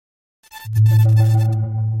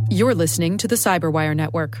You're listening to the Cyberwire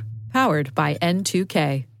Network, powered by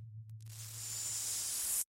N2K.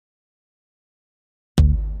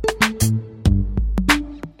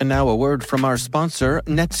 And now a word from our sponsor,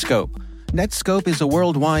 Netskope. Netskope is a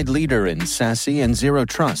worldwide leader in SASE and Zero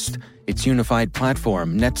Trust. Its unified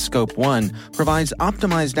platform, Netskope One, provides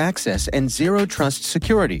optimized access and Zero Trust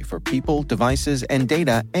security for people, devices, and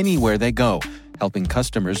data anywhere they go, helping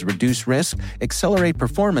customers reduce risk, accelerate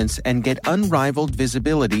performance, and get unrivaled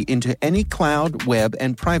visibility into any cloud, web,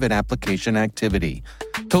 and private application activity.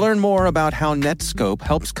 To learn more about how Netskope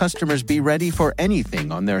helps customers be ready for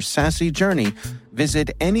anything on their SASE journey, visit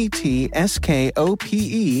netskope.com.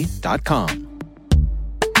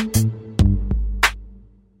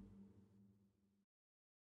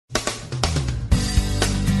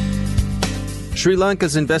 Sri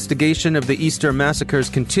Lanka's investigation of the Easter massacres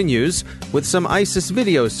continues, with some ISIS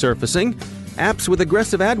videos surfacing. Apps with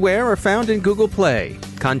aggressive adware are found in Google Play.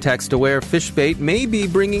 Context-aware phishbait may be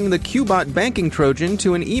bringing the Qbot banking Trojan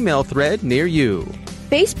to an email thread near you.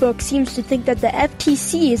 Facebook seems to think that the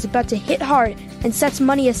FTC is about to hit hard and sets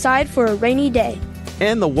money aside for a rainy day.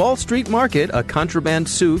 And the Wall Street market, a contraband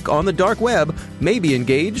souk on the dark web, may be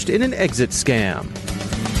engaged in an exit scam.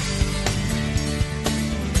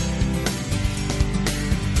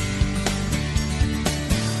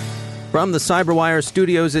 From the Cyberwire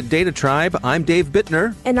studios at Data Tribe, I'm Dave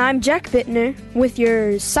Bittner. And I'm Jack Bittner with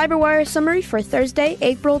your Cyberwire summary for Thursday,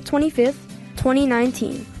 April 25th,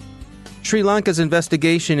 2019. Sri Lanka's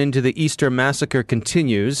investigation into the Easter massacre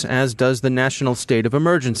continues, as does the national state of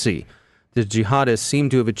emergency. The jihadists seem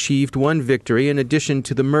to have achieved one victory in addition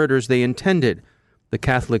to the murders they intended. The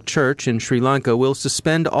Catholic Church in Sri Lanka will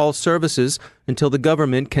suspend all services until the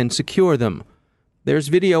government can secure them. There's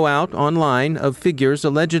video out online of figures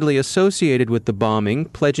allegedly associated with the bombing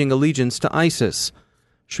pledging allegiance to ISIS.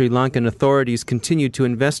 Sri Lankan authorities continue to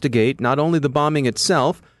investigate not only the bombing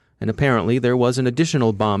itself, and apparently there was an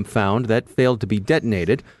additional bomb found that failed to be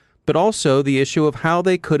detonated, but also the issue of how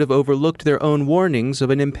they could have overlooked their own warnings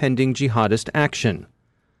of an impending jihadist action.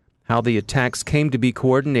 How the attacks came to be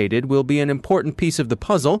coordinated will be an important piece of the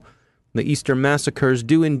puzzle. The Easter massacres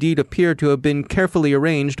do indeed appear to have been carefully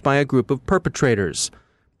arranged by a group of perpetrators.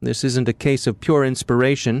 This isn't a case of pure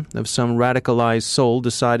inspiration, of some radicalized soul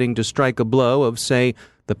deciding to strike a blow of, say,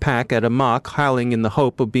 the pack at a mock howling in the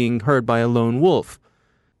hope of being heard by a lone wolf.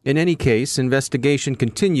 In any case, investigation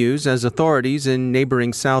continues as authorities in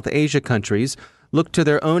neighboring South Asia countries look to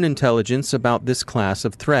their own intelligence about this class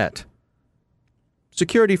of threat.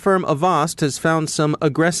 Security firm Avast has found some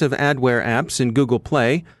aggressive adware apps in Google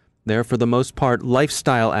Play. They're for the most part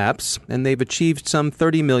lifestyle apps, and they've achieved some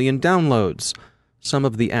 30 million downloads. Some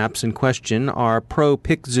of the apps in question are Pro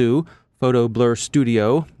Pic Zoo, Photo Blur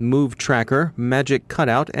Studio, Move Tracker, Magic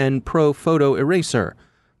Cutout, and Pro Photo Eraser.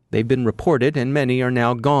 They've been reported, and many are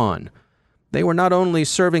now gone. They were not only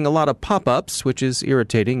serving a lot of pop-ups, which is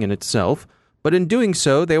irritating in itself, but in doing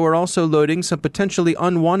so, they were also loading some potentially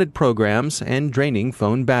unwanted programs and draining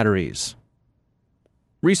phone batteries.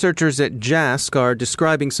 Researchers at JASC are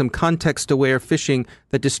describing some context-aware phishing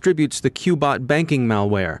that distributes the Qbot banking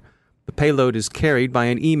malware. The payload is carried by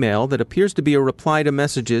an email that appears to be a reply to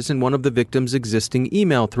messages in one of the victim's existing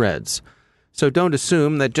email threads. So don't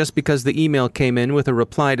assume that just because the email came in with a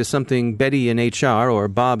reply to something Betty in HR or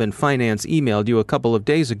Bob in Finance emailed you a couple of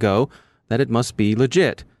days ago, that it must be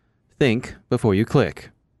legit. Think before you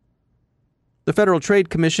click. The Federal Trade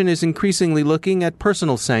Commission is increasingly looking at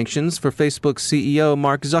personal sanctions for Facebook's CEO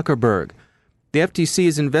Mark Zuckerberg. The FTC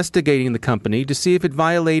is investigating the company to see if it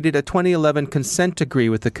violated a 2011 consent decree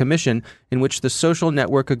with the Commission in which the social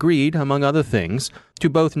network agreed, among other things, to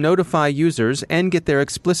both notify users and get their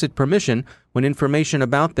explicit permission when information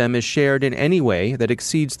about them is shared in any way that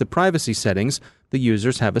exceeds the privacy settings the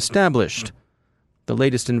users have established. The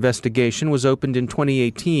latest investigation was opened in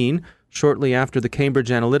 2018, shortly after the Cambridge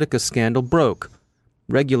Analytica scandal broke.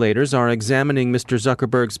 Regulators are examining Mr.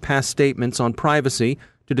 Zuckerberg's past statements on privacy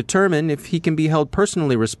to determine if he can be held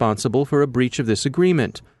personally responsible for a breach of this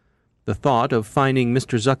agreement. The thought of fining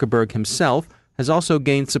Mr. Zuckerberg himself has also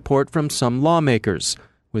gained support from some lawmakers,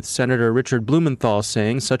 with Senator Richard Blumenthal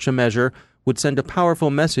saying such a measure would send a powerful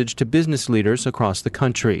message to business leaders across the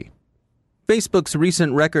country. Facebook's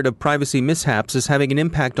recent record of privacy mishaps is having an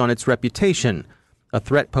impact on its reputation. A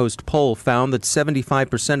ThreatPost poll found that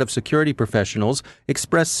 75% of security professionals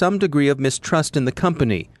express some degree of mistrust in the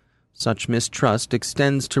company. Such mistrust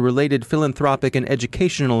extends to related philanthropic and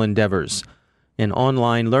educational endeavors. An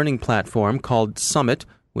online learning platform called Summit,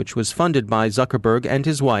 which was funded by Zuckerberg and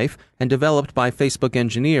his wife and developed by Facebook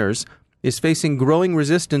engineers, is facing growing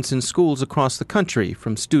resistance in schools across the country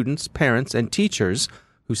from students, parents, and teachers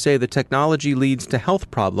who say the technology leads to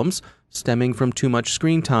health problems stemming from too much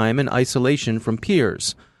screen time and isolation from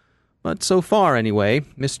peers. But so far, anyway,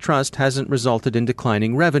 mistrust hasn't resulted in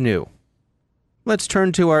declining revenue. Let's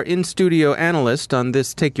turn to our in-studio analyst on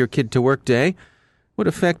this Take Your Kid to Work Day. What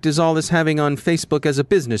effect is all this having on Facebook as a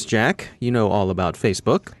business, Jack? You know all about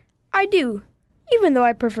Facebook. I do, even though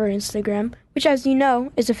I prefer Instagram, which, as you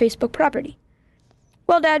know, is a Facebook property.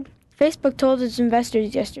 Well, Dad, Facebook told its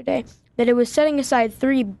investors yesterday that it was setting aside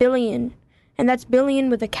 $3 billion, and that's billion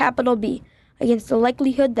with a capital B, against the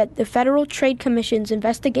likelihood that the Federal Trade Commission's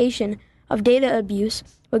investigation of data abuse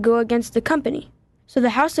would go against the company. So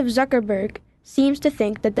the House of Zuckerberg seems to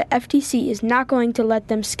think that the FTC is not going to let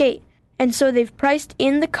them skate, and so they've priced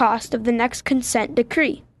in the cost of the next consent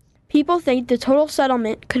decree. People think the total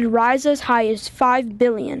settlement could rise as high as $5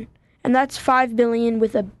 billion, and that's $5 billion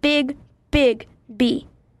with a big, big B.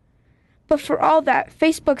 But for all that,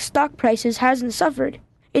 Facebook's stock prices hasn't suffered.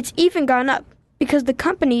 It's even gone up, because the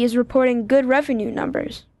company is reporting good revenue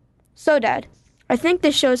numbers. So, Dad, I think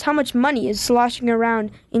this shows how much money is sloshing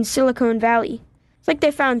around in Silicon Valley. It's like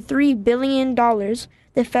they found $3 billion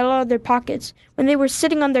that fell out of their pockets when they were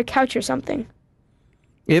sitting on their couch or something.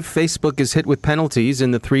 If Facebook is hit with penalties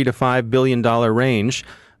in the $3 to $5 billion range,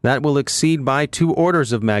 that will exceed by 2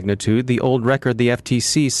 orders of magnitude the old record the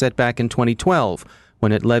FTC set back in 2012,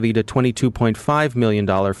 when it levied a $22.5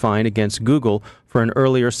 million fine against Google for an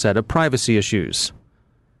earlier set of privacy issues.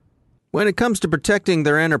 When it comes to protecting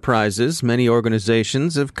their enterprises, many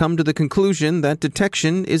organizations have come to the conclusion that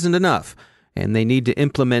detection isn't enough, and they need to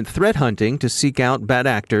implement threat hunting to seek out bad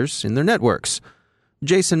actors in their networks.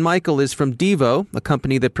 Jason Michael is from Devo, a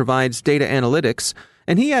company that provides data analytics,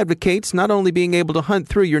 and he advocates not only being able to hunt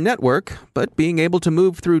through your network, but being able to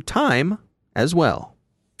move through time as well.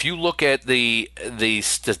 If you look at the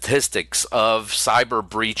statistics of cyber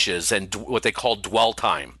breaches and what they call dwell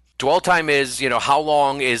time is, how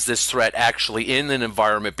long is this threat actually in an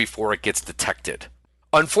environment before it gets detected?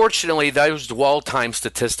 Unfortunately, those dwell time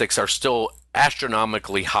statistics are still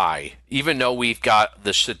astronomically high, even though we've got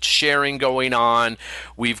the sharing going on,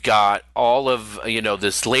 we've got all of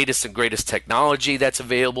this latest and greatest technology that's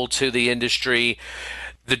available to the industry.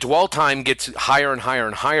 The dwell time gets higher and higher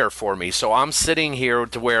and higher for me. So I'm sitting here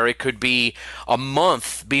to where it could be a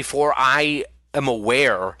month before I am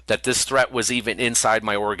aware that this threat was even inside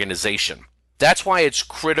my organization. That's why it's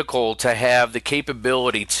critical to have the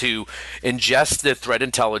capability to ingest the threat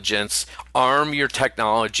intelligence, arm your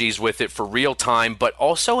technologies with it for real time, but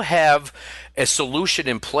also have a solution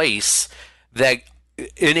in place that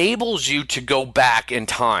enables you to go back in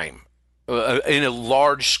time in a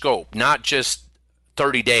large scope, not just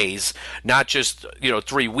 30 days, not just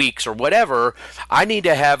 3 weeks or whatever. I need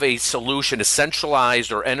to have a solution, a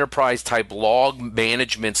centralized or enterprise type log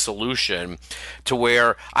management solution to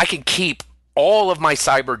where I can keep all of my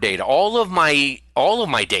cyber data, all of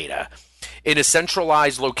my data in a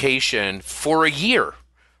centralized location for a year,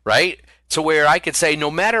 right? To where I could say, no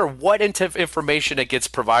matter what information that gets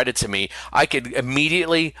provided to me, I could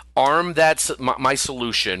immediately arm my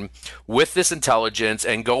solution with this intelligence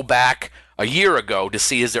and go back a year ago to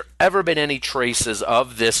see, has there ever been any traces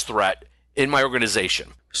of this threat in my organization?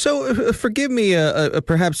 So forgive me,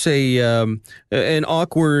 perhaps an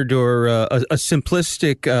awkward or a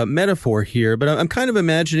simplistic metaphor here, but I'm kind of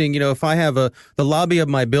imagining, if I have the lobby of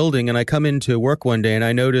my building and I come into work one day and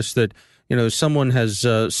I notice that, someone has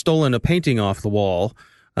stolen a painting off the wall,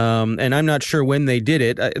 and I'm not sure when they did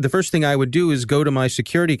it. The first thing I would do is go to my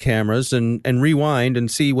security cameras and rewind and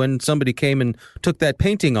see when somebody came and took that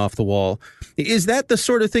painting off the wall. Is that the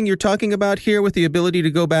sort of thing you're talking about here, with the ability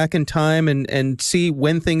to go back in time and see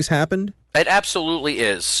when things happened? It absolutely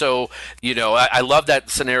is. So, I love that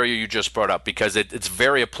scenario you just brought up, because it's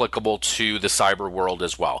very applicable to the cyber world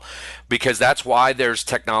as well, because that's why there's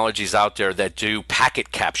technologies out there that do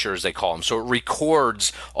packet capture, as they call them. So it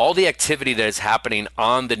records all the activity that is happening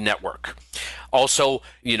on the network. Also,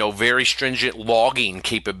 very stringent logging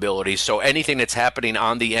capabilities. So anything that's happening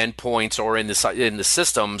on the endpoints or in the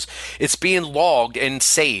systems, it's being logged and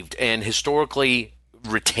saved and historically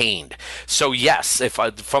retained. So yes, if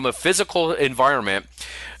from a physical environment,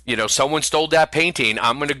 someone stole that painting,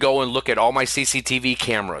 I'm going to go and look at all my CCTV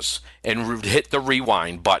cameras and hit the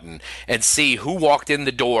rewind button and see who walked in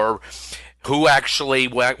the door, who actually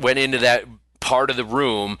went into that part of the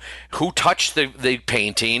room, who touched the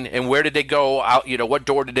painting, and where did they go out, what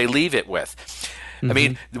door did they leave it with. Mm-hmm. I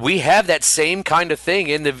mean, we have that same kind of thing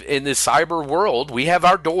in the cyber world. We have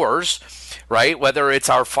our doors, right? Whether it's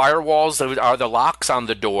our firewalls, are the locks on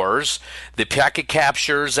the doors, the packet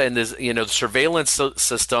captures, and the surveillance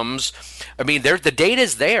systems. I mean, the data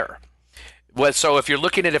is there. So if you're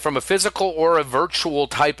looking at it from a physical or a virtual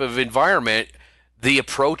type of environment, the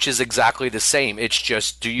approach is exactly the same. It's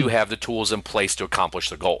just, do you have the tools in place to accomplish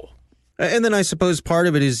the goal? And then I suppose part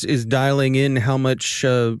of it is dialing in how much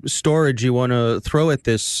storage you want to throw at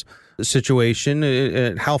this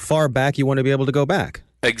situation, how far back you want to be able to go back.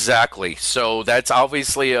 Exactly. So that's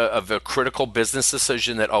obviously a critical business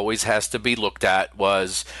decision that always has to be looked at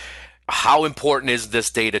was, how important is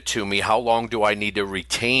this data to me? How long do I need to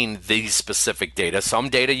retain these specific data? Some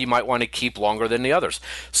data you might want to keep longer than the others.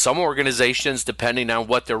 Some organizations, depending on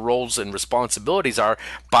what their roles and responsibilities are,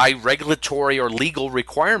 by regulatory or legal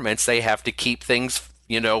requirements, they have to keep things,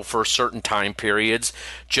 for certain time periods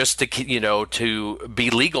just to, to be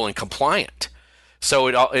legal and compliant. So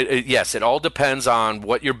it all depends on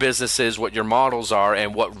what your business is, what your models are,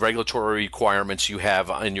 and what regulatory requirements you have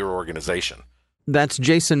in your organization. That's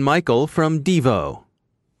Jason Michael from Devo.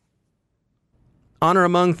 Honor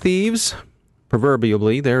among thieves?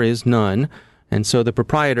 Proverbially, there is none. And so the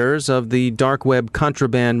proprietors of the dark web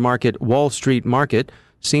contraband market Wall Street Market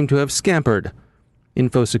seem to have scampered.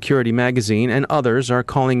 InfoSecurity magazine and others are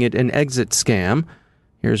calling it an exit scam.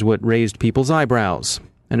 Here's what raised people's eyebrows.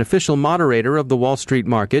 An official moderator of the Wall Street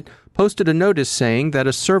Market posted a notice saying that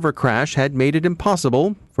a server crash had made it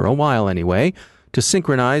impossible, for a while anyway, to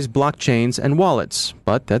synchronize blockchains and wallets,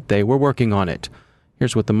 but that they were working on it.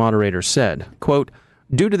 Here's what the moderator said, quote,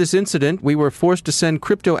 "Due to this incident, we were forced to send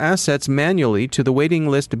crypto assets manually to the waiting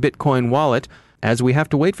list Bitcoin wallet, as we have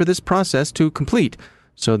to wait for this process to complete,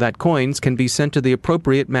 so that coins can be sent to the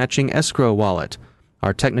appropriate matching escrow wallet.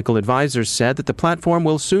 Our technical advisors said that the platform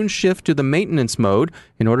will soon shift to the maintenance mode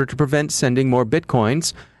in order to prevent sending more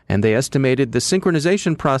Bitcoins, and they estimated the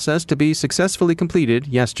synchronization process to be successfully completed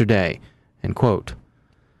yesterday." End quote.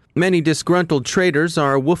 Many disgruntled traders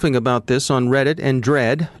are woofing about this on Reddit and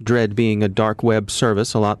Dread being a dark web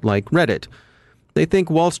service a lot like Reddit. They think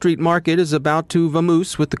Wall Street Market is about to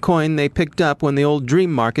vamoose with the coin they picked up when the old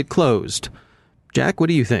dream market closed. Jack, what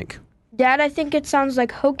do you think? Dad, I think it sounds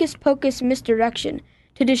like hocus-pocus misdirection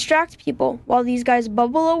to distract people while these guys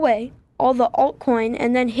bubble away all the altcoin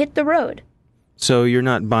and then hit the road. So you're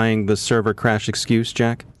not buying the server crash excuse,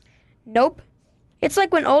 Jack? Nope. It's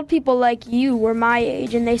like when old people like you were my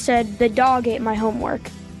age and they said, the dog ate my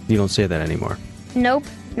homework. You don't say that anymore. Nope.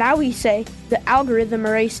 Now we say, the algorithm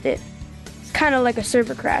erased it. It's kind of like a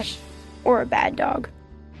server crash. Or a bad dog.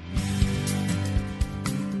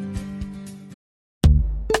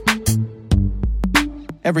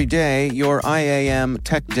 Every day, your IAM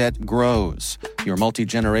tech debt grows. Your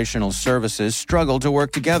multi-generational services struggle to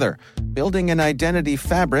work together. Building an identity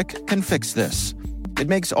fabric can fix this. It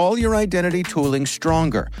makes all your identity tooling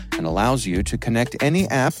stronger and allows you to connect any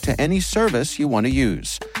app to any service you want to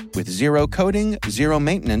use, with zero coding, zero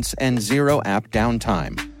maintenance, and zero app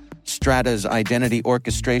downtime. Strata's identity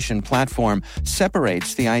orchestration platform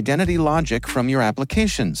separates the identity logic from your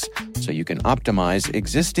applications, so you can optimize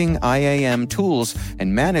existing IAM tools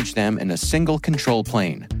and manage them in a single control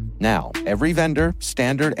plane. Now, every vendor,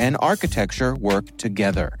 standard, and architecture work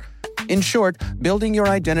together. In short, building your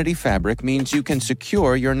identity fabric means you can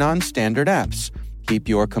secure your non-standard apps, keep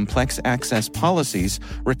your complex access policies,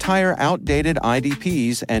 retire outdated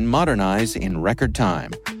IDPs, and modernize in record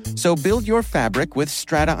time. So build your fabric with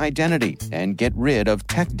Strata Identity and get rid of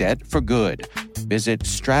tech debt for good. Visit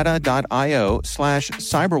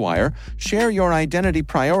strata.io/cyberwire, share your identity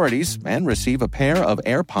priorities, and receive a pair of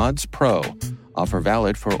AirPods Pro. Offer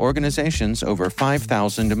valid for organizations over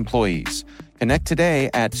 5,000 employees. Connect today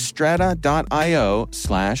at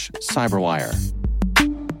strata.io/cyberwire.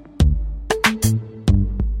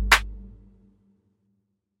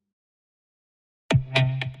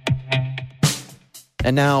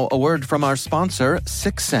 And now, a word from our sponsor,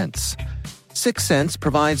 6sense. 6sense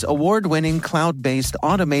provides award-winning cloud-based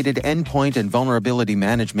automated endpoint and vulnerability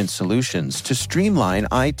management solutions to streamline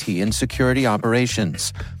IT and security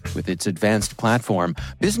operations. With its advanced platform,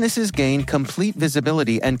 businesses gain complete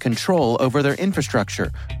visibility and control over their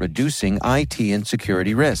infrastructure, reducing IT and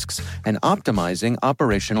security risks and optimizing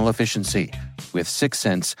operational efficiency. With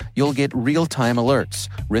 6sense, you'll get real-time alerts,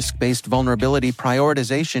 risk-based vulnerability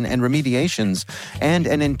prioritization and remediations, and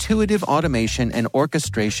an intuitive automation and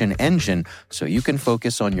orchestration engine so you can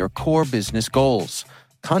focus on your core business goals,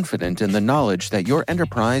 confident in the knowledge that your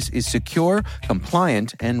enterprise is secure,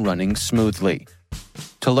 compliant, and running smoothly.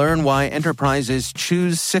 To learn why enterprises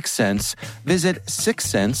choose 6sense, visit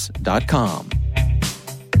 6sense.com.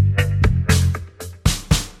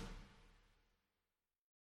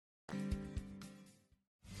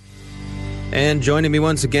 And joining me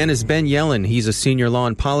once again is Ben Yellen. He's a senior law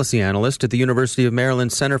and policy analyst at the University of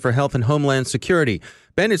Maryland Center for Health and Homeland Security.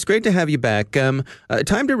 Ben, it's great to have you back. Time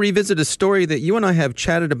to revisit a story that you and I have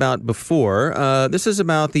chatted about before. This is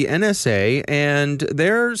about the NSA, and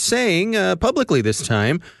they're saying publicly this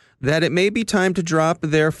time that it may be time to drop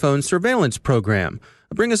their phone surveillance program.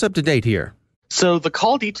 Bring us up to date here. So the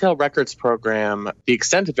call detail records program, the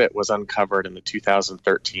extent of it was uncovered in the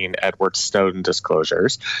 2013 Edward Snowden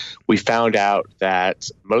disclosures. We found out that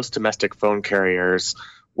most domestic phone carriers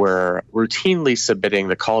were routinely submitting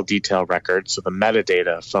the call detail records, so the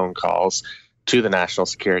metadata of phone calls, to the National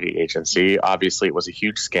Security Agency. Obviously, it was a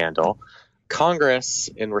huge scandal. Congress,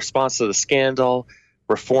 in response to the scandal,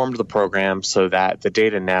 reformed the program so that the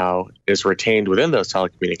data now is retained within those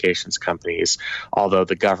telecommunications companies, although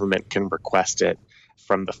the government can request it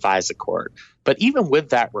from the FISA court. But even with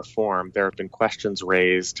that reform, there have been questions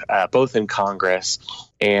raised both in Congress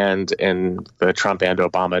and in the Trump and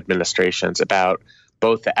Obama administrations about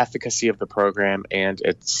both the efficacy of the program and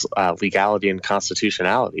its legality and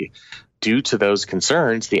constitutionality. Due to those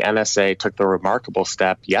concerns, the NSA took the remarkable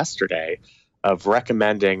step yesterday of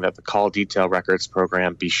recommending that the call detail records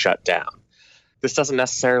program be shut down. This doesn't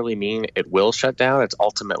necessarily mean it will shut down. It's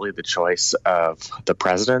ultimately the choice of the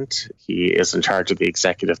president. He is in charge of the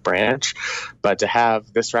executive branch. But to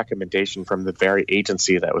have this recommendation from the very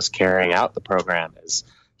agency that was carrying out the program is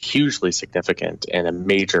hugely significant and a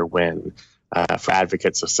major win for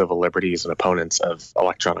advocates of civil liberties and opponents of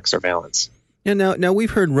electronic surveillance. Yeah, now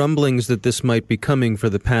we've heard rumblings that this might be coming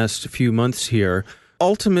for the past few months here.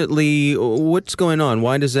 Ultimately, what's going on?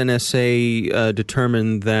 Why does NSA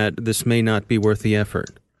determine that this may not be worth the effort?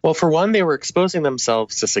 Well, for one, they were exposing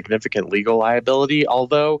themselves to significant legal liability,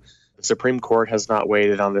 although the Supreme Court has not weighed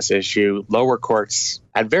in on this issue. Lower courts,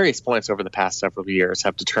 at various points over the past several years,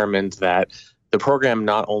 have determined that the program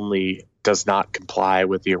not only does not comply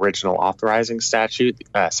with the original authorizing statute,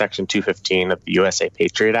 Section 215 of the USA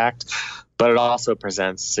Patriot Act, but it also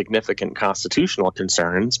presents significant constitutional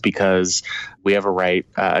concerns because we have a right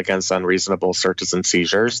against unreasonable searches and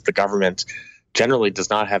seizures. The government generally does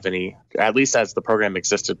not have any, at least as the program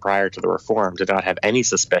existed prior to the reform, did not have any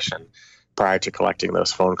suspicion prior to collecting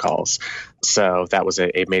those phone calls. So that was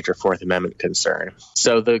a major Fourth Amendment concern.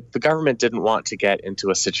 So the government didn't want to get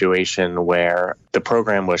into a situation where the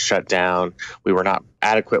program was shut down. We were not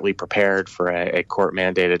adequately prepared for a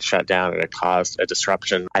court-mandated shutdown, and it caused a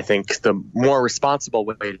disruption. I think the more responsible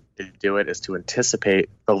way to do it is to anticipate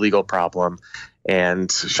the legal problem and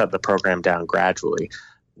shut the program down gradually.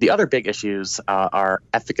 The other big issues are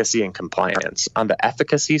efficacy and compliance. On the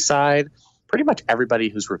efficacy side, pretty much everybody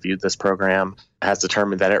who's reviewed this program has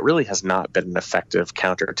determined that it really has not been an effective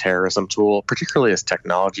counterterrorism tool, particularly as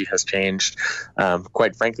technology has changed.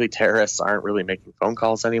 Quite frankly, terrorists aren't really making phone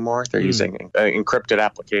calls anymore. They're using encrypted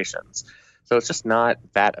applications. So it's just not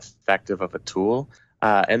that effective of a tool.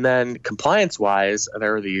 And then compliance-wise,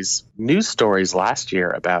 there were these news stories last year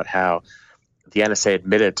about how the NSA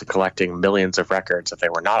admitted to collecting millions of records that they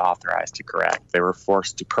were not authorized to collect. They were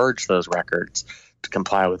forced to purge those records to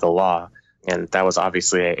comply with the law. And that was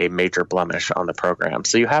obviously a major blemish on the program.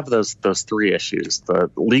 So you have those three issues: the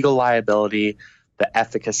legal liability, the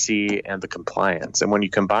efficacy, and the compliance. And when you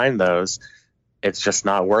combine those, it's just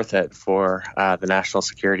not worth it for the National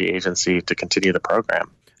Security Agency to continue the program.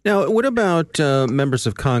 Now, what about members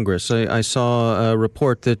of Congress? I saw a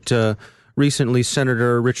report that recently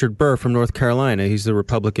Senator Richard Burr from North Carolina, he's the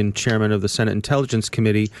Republican chairman of the Senate Intelligence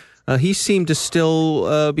Committee, he seemed to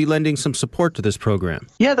still be lending some support to this program.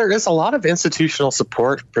 Yeah, there is a lot of institutional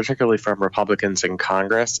support, particularly from Republicans in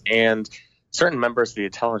Congress and certain members of the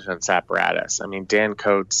intelligence apparatus. I mean, Dan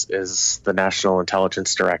Coates is the National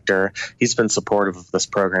Intelligence Director. He's been supportive of this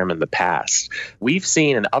program in the past. We've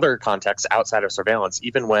seen in other contexts outside of surveillance,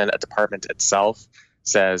 even when a department itself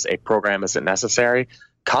says a program isn't necessary,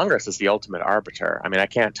 Congress is the ultimate arbiter. I mean, I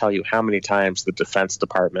can't tell you how many times the Defense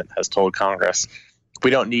Department has told Congress, we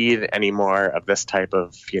don't need any more of this type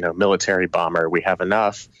of, military bomber. We have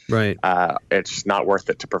enough. Right. It's not worth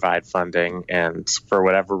it to provide funding. And for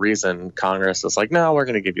whatever reason, Congress is like, no, we're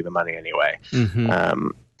going to give you the money anyway. Mm-hmm.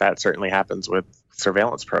 That certainly happens with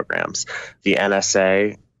surveillance programs. The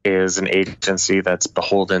NSA is an agency that's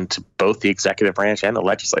beholden to both the executive branch and the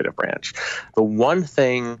legislative branch. The one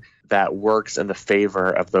thing that works in the favor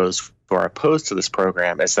of those who are opposed to this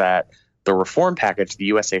program is that the reform package, the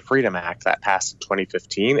USA Freedom Act that passed in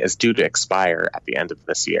 2015, is due to expire at the end of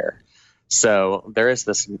this year. So there is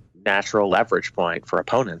this natural leverage point for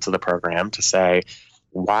opponents of the program to say,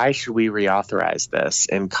 Why should we reauthorize this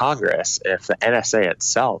in Congress if the NSA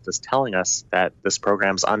itself is telling us that this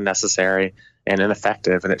program's unnecessary and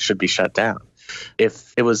ineffective and it should be shut down?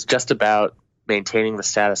 If it was just about maintaining the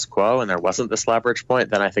status quo and there wasn't this leverage point,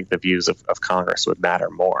 then I think the views of Congress would matter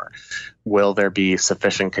more. Will there be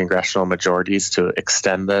sufficient congressional majorities to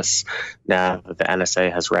extend this now that the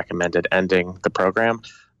NSA has recommended ending the program?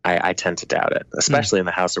 I tend to doubt it, especially in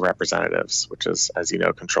the House of Representatives, which is, as you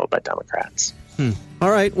know, controlled by Democrats. All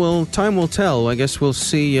right, well, time will tell. I guess we'll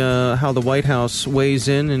see how the White House weighs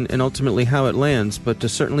in and ultimately how it lands, but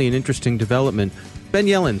certainly an interesting development. Ben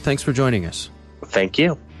Yelin, thanks for joining us. Thank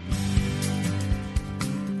you.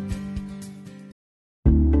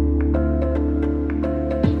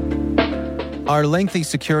 Are lengthy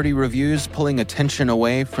security reviews pulling attention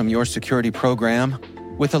away from your security program?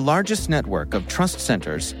 With the largest network of trust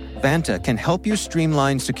centers, Vanta can help you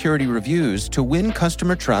streamline security reviews to win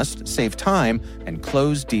customer trust, save time, and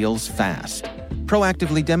close deals fast.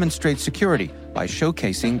 Proactively demonstrate security by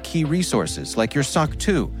showcasing key resources like your SOC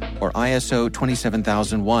 2 or ISO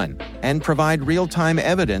 27001 and provide real-time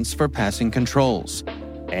evidence for passing controls.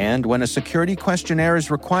 And when a security questionnaire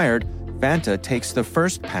is required, Vanta takes the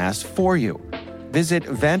first pass for you. Visit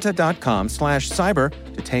vanta.com/cyber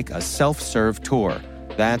to take a self-serve tour.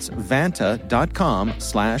 That's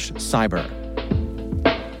vanta.com/cyber.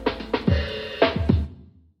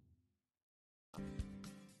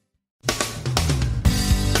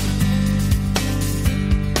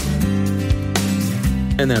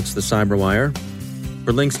 And that's the Cyberwire.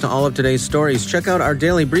 For links to all of today's stories, check out our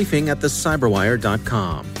daily briefing at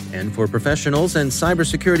thecyberwire.com. And for professionals and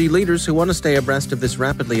cybersecurity leaders who want to stay abreast of this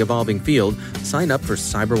rapidly evolving field, sign up for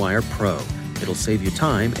Cyberwire Pro. It'll save you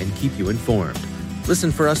time and keep you informed.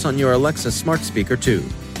 Listen for us on your Alexa smart speaker, too.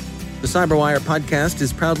 The Cyberwire podcast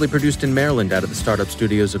is proudly produced in Maryland out of the startup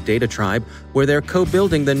studios of Data Tribe, where they're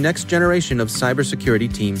co-building the next generation of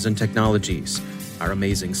cybersecurity teams and technologies. Our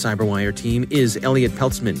amazing Cyberwire team is Elliot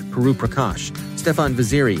Peltzman, Puru Prakash, Stefan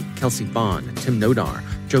Vaziri, Kelsey Bond, Tim Nodar,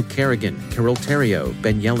 Joe Kerrigan, Carol Terrio,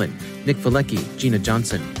 Ben Yelin, Nick Valecki, Gina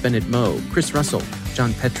Johnson, Bennett Moe, Chris Russell,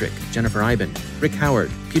 John Petrick, Jennifer Iben, Rick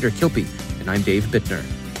Howard, Peter Kilpie, and I'm Dave Bittner.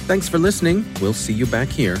 Thanks for listening. We'll see you back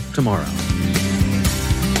here tomorrow.